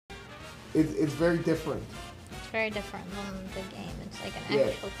It's very different. It's very different than the game. It's like an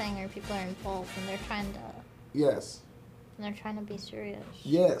actual thing where people are involved and they're trying to. Yes. And they're trying to be serious.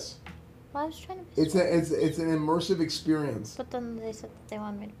 Yes. Well, I was trying to be serious. It's an immersive experience. But then they said that they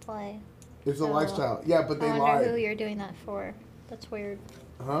wanted me to play. It's a lifestyle. Yeah, but they lied. I wonder who you're doing that for. That's weird.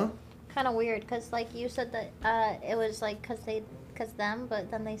 Huh? Kind of weird, because, like, you said that it was, like, because them, but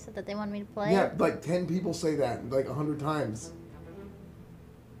then they said that they wanted me to play. Yeah, like 10 people say that, like 100 times.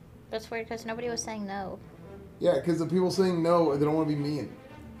 That's weird, because nobody was saying no. Yeah, because the people saying no, they don't want to be mean.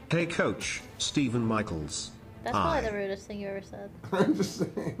 Hey, Coach, Stephen Michaels. That's probably the rudest thing you ever said. I'm just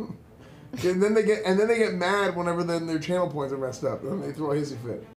saying. And then they get mad whenever their channel points are messed up. Then they throw a hissy fit.